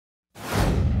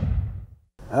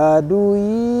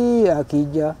adui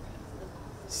akija,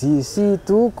 sisi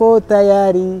tuko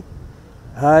tayari,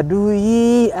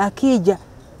 adui akija.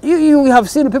 You have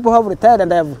seen people who have retired,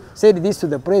 and I have said this to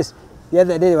the press the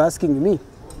other day. They were asking me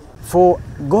for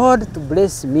God to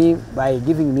bless me by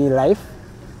giving me life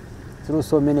through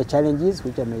so many challenges,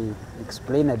 which I may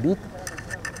explain a bit,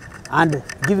 and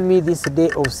give me this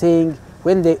day of saying,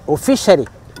 when they officially,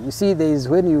 you see, there is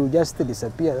when you just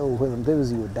disappear, or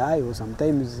sometimes you die, or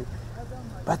sometimes,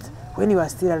 but when you are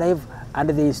still alive, and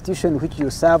the institution which you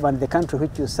serve and the country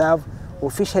which you serve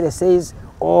officially says,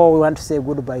 oh, we want to say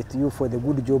goodbye to you for the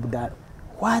good job done.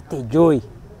 What a joy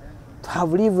to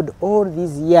have lived all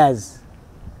these years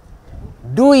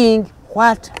doing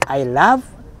what I love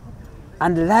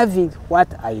and loving what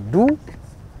I do,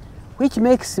 which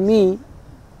makes me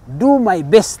do my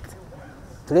best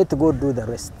to let God do the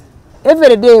rest.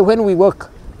 Every day when we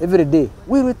work, every day,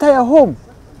 we retire home,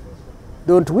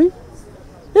 don't we?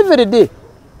 Every day.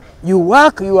 You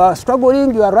work, you are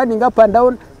struggling, you are running up and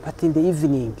down, but in the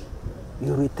evening,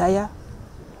 you retire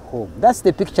home. That's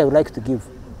the picture I would like to give.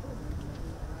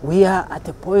 We are at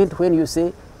a point when you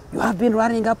say, you have been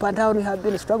running up and down, you have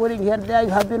been struggling here and there, you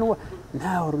have been,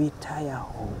 now retire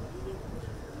home.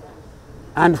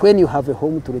 And when you have a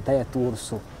home to retire to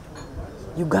also,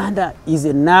 Uganda is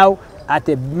now at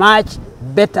a much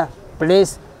better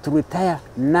place to retire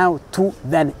now to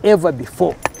than ever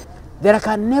before. There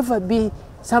can never be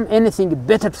anything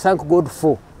better to thank God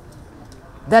for.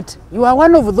 That you are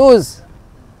one of those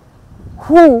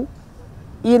who,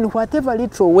 in whatever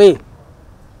little way,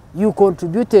 you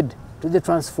contributed to the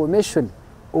transformation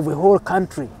of a whole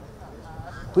country,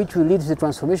 which will lead to the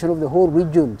transformation of the whole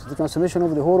region, to the transformation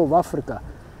of the whole of Africa,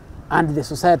 and the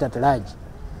society at large.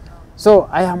 So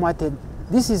I am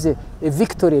this is a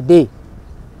victory day.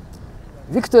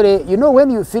 Victory, you know, when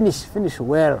you finish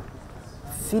well.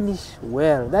 Finish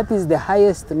well. That is the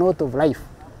highest note of life.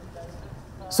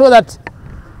 So that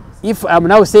if I'm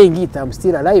now saying it, I'm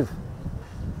still alive.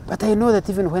 But I know that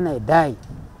even when I die,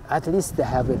 at least I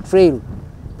have a trail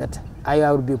that I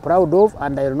will be proud of,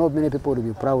 and I know many people will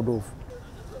be proud of.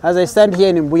 As I stand here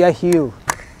in Mbuya Hill,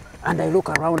 and I look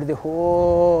around the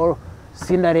whole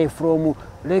scenery from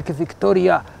Lake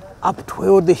Victoria up to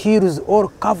all the hills, all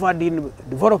covered in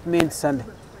developments, and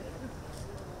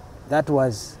that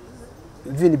was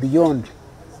even beyond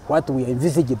what we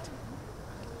envisaged.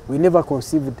 We never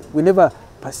conceived, we never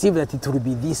perceived that it would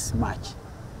be this much.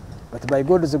 But by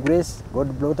God's grace,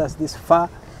 God brought us this far.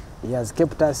 He has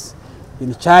kept us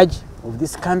in charge of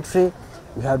this country.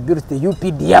 We have built the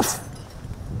UPDF.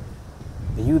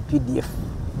 The UPDF.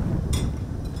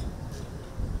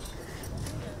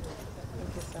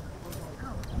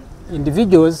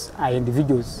 Individuals are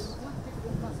individuals.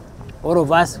 All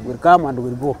of us will come and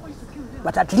will go.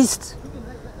 But at least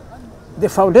the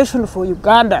foundation for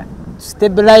Uganda to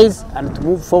stabilize and to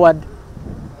move forward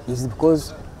is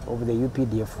because of the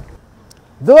UPDF.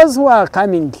 Those who are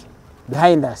coming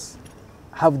behind us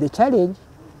have the challenge.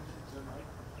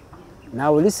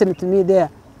 Now listen to me there.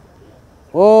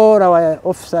 All our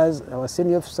officers, our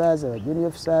senior officers, our junior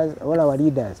officers, all our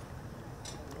leaders.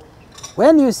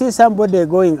 When you see somebody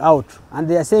going out and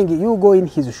they are saying you go in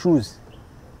his shoes,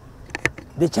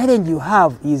 the challenge you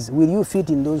have is, will you fit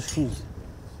in those shoes?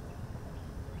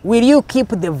 Will you keep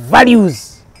the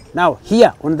values? Now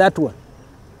here on that one,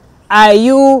 are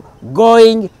you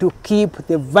going to keep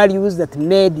the values that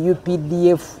made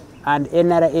UPDF and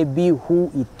NRAB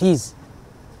who it is?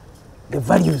 The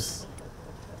values,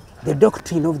 the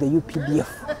doctrine of the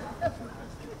UPDF,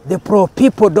 the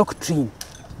pro-people doctrine.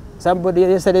 Somebody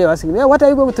yesterday was asking me, what are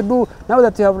you going to do now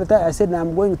that you have retired? I said,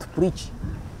 I'm going to preach.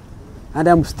 And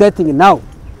I'm starting now.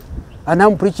 And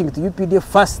I'm preaching to UPDF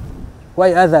first.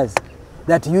 Why others?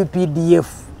 That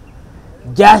UPDF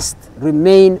just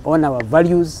remain on our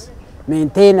values,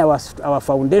 maintain our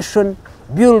foundation,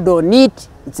 build on it.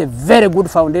 It's a very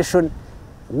good foundation,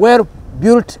 well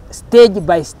built stage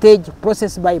by stage,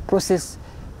 process by process,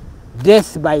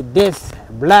 death by death,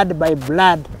 blood by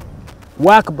blood,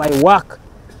 work by work,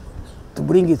 to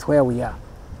bring it where we are.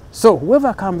 So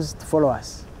whoever comes to follow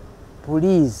us,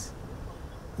 please,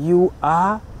 you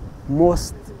are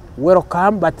most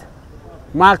welcome, but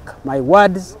mark my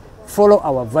words, follow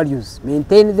our values,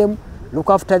 maintain them, look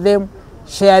after them,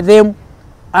 share them,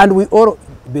 and we all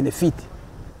benefit.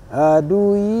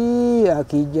 Adui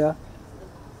akija,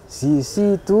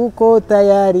 sisi tuko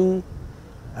tayari.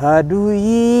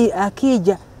 Adui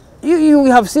akija. You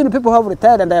have seen people who have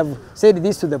retired, and I have said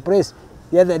this to the press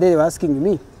the other day. They were asking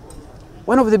me.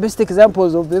 One of the best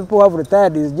examples of the people who have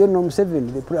retired is John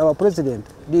Museveni, our president.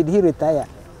 Did he retire?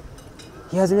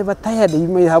 He has never tired. He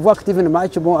may have worked even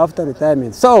much more after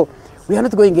retirement. So we are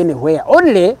not going anywhere.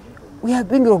 Only we are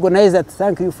being recognized that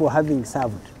thank you for having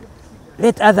served.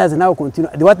 Let others now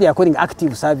continue what they are calling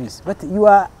active service. But you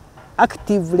are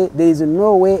actively, there is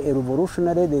no way a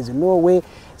revolutionary, there is no way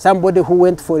somebody who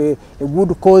went for a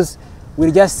good cause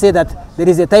will just say that there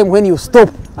is a time when you stop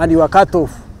and you are cut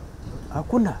off.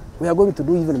 Hakuna. We are going to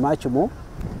do even much more,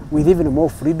 with even more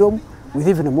freedom, with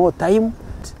even more time.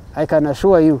 I can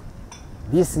assure you,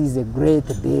 this is a great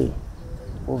day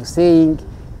of saying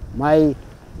my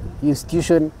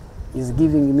institution is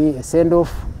giving me a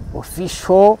send-off,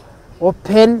 official,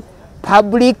 open,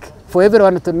 public, for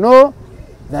everyone to know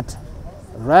that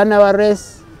ran our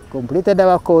race, completed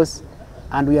our course,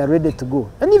 and we are ready to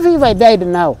go. And even if I died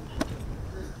now,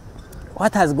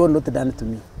 what has God not done to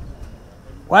me?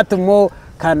 What more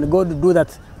can God do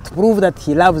that to prove that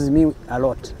He loves me a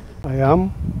lot? I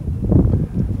am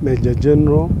Major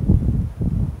General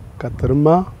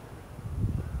Katarma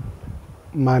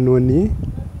Manoni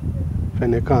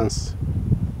Fenekans.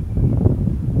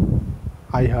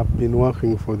 I have been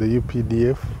working for the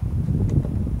UPDF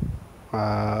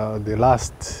the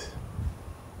last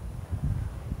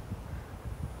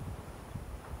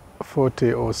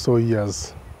 40 or so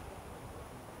years.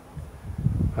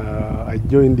 I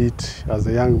joined it as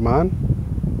a young man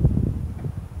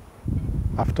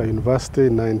after university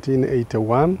in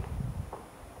 1981.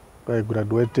 I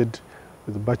graduated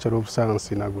with a Bachelor of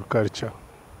Science in Agriculture.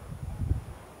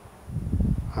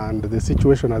 And the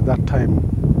situation at that time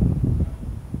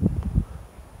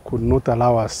could not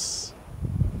allow us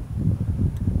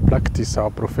practice our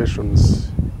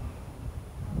professions.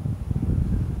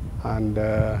 And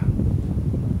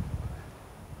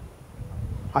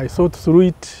I thought through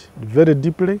it very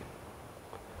deeply,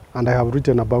 and I have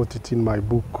written about it in my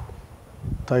book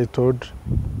titled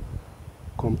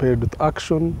Compared with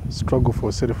Action, Struggle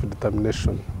for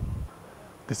Self-Determination.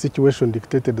 The situation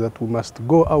dictated that we must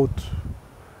go out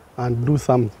and do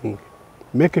something,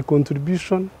 make a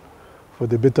contribution for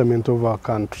the betterment of our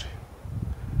country.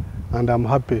 And I'm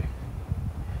happy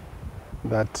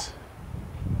that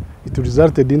it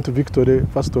resulted into victory,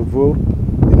 first of all,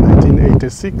 in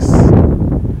 1986.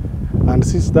 And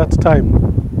since that time,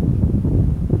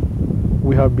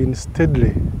 we have been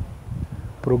steadily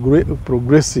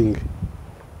progressing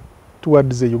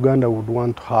towards the Uganda would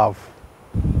want to have.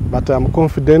 But I'm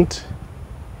confident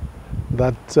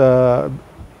that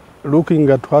looking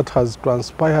at what has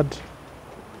transpired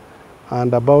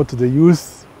and about the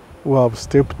youth who have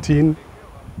stepped in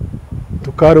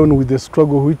to carry on with the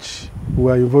struggle which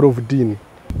we are involved in,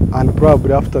 and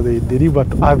probably after they deliver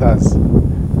to others,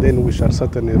 then we shall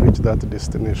certainly reach that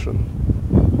destination.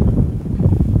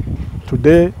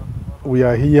 Today, we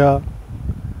are here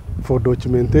for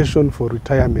documentation for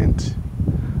retirement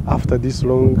after this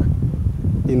long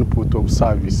input of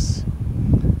service.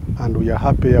 And we are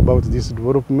happy about this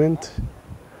development.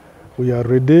 We are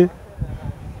ready.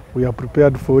 We are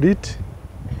prepared for it.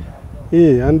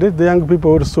 Yeah, and let the young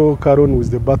people also carry on with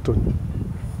the baton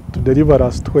to deliver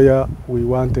us to where we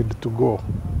wanted to go.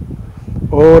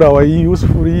 All our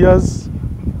useful years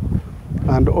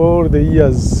and all the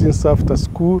years since after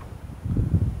school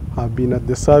have been at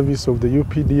the service of the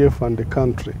UPDF and the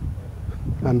country,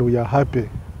 and we are happy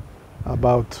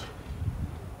about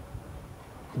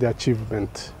the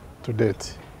achievement to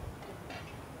date.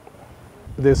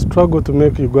 The struggle to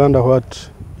make Uganda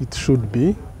what it should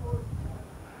be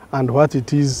and what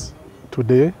it is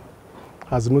today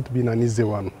has not been an easy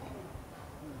one.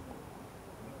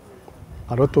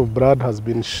 A lot of blood has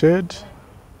been shed.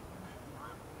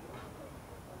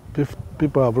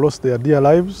 People have lost their dear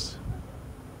lives,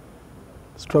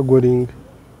 struggling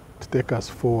to take us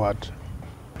forward.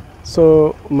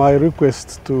 So my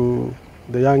request to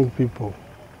the young people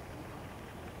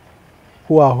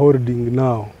who are holding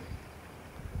now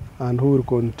and who will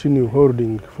continue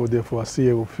holding for the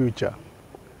foreseeable future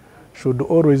should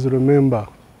always remember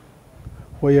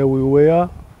where we were,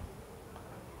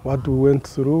 what we went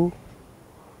through,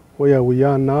 where we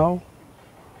are now,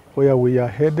 where we are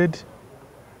headed,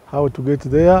 how to get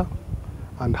there,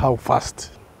 and how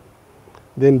fast.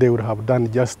 Then they would have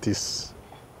done justice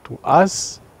to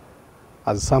us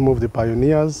as some of the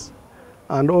pioneers,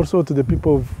 and also to the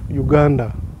people of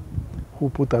Uganda who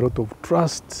put a lot of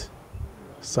trust,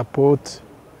 support,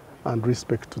 and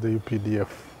respect to the UPDF.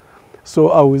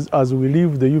 So as we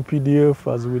leave the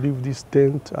UPDF, as we leave this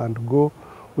tent and go,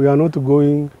 we are not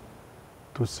going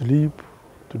to sleep,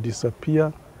 to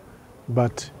disappear,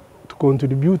 but to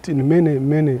contribute in many,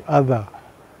 many other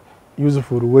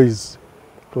useful ways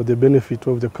for the benefit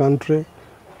of the country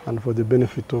and for the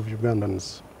benefit of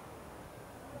Ugandans.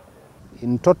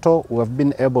 In total, we have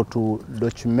been able to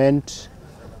document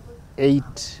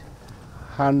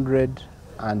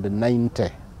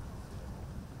 890.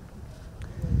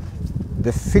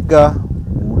 The figure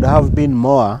would have been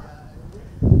more,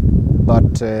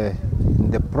 but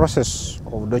in the process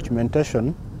of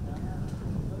documentation,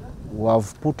 we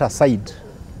have put aside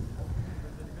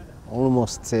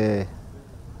almost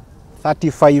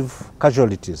 35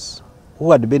 casualties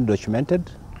who had been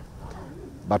documented,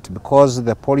 but because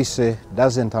the policy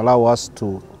doesn't allow us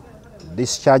to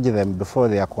discharge them before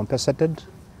they are compensated,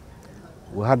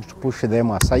 we had to push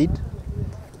them aside,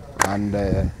 and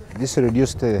this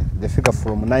reduced the figure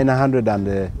from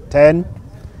 910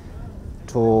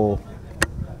 to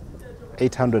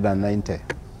 890.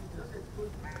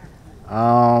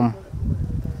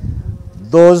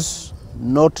 Those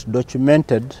not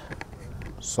documented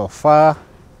so far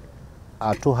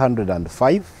are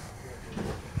 205.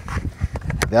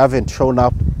 They haven't shown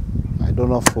up, I don't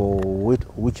know for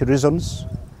which reasons.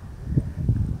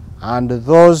 And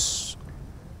those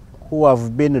who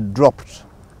have been dropped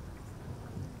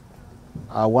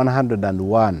are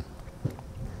 101.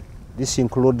 This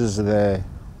includes the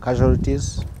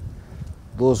casualties,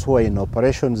 those who are in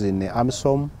operations in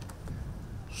AMISOM,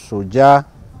 Shuja.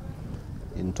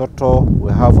 In total,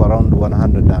 we have around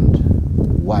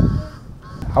 101.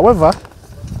 However,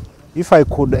 if I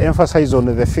could emphasize on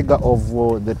the figure of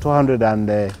the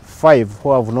 205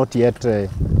 who have not yet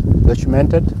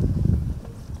documented,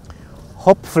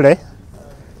 hopefully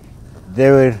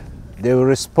they will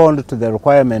respond to the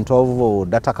requirement of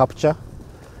data capture,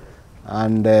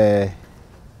 and let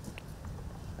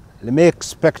me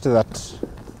expect that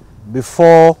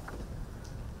before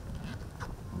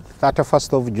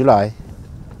 31st of July,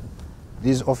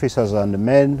 these officers and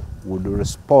men would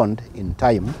respond in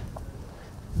time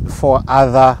before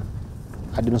other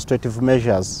administrative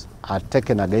measures are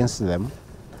taken against them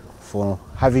for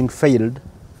having failed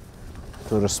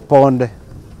to respond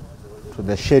to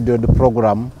the scheduled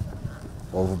program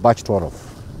of Batch 12.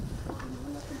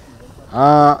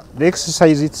 The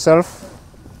exercise itself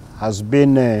has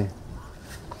been, we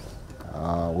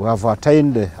have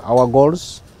attained our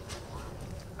goals,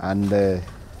 and the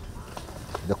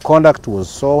conduct was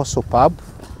so superb,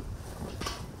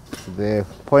 to the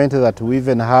point that we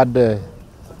even had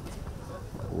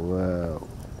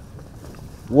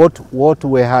what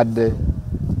we had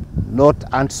not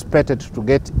anticipated to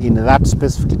get in that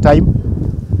specific time,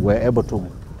 we were able to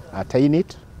attain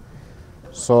it.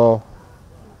 So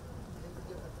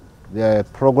the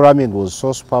programming was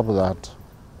so superb that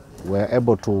we were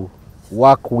able to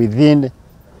work within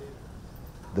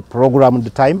the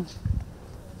programmed time,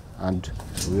 and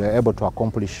we were able to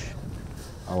accomplish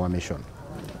our mission.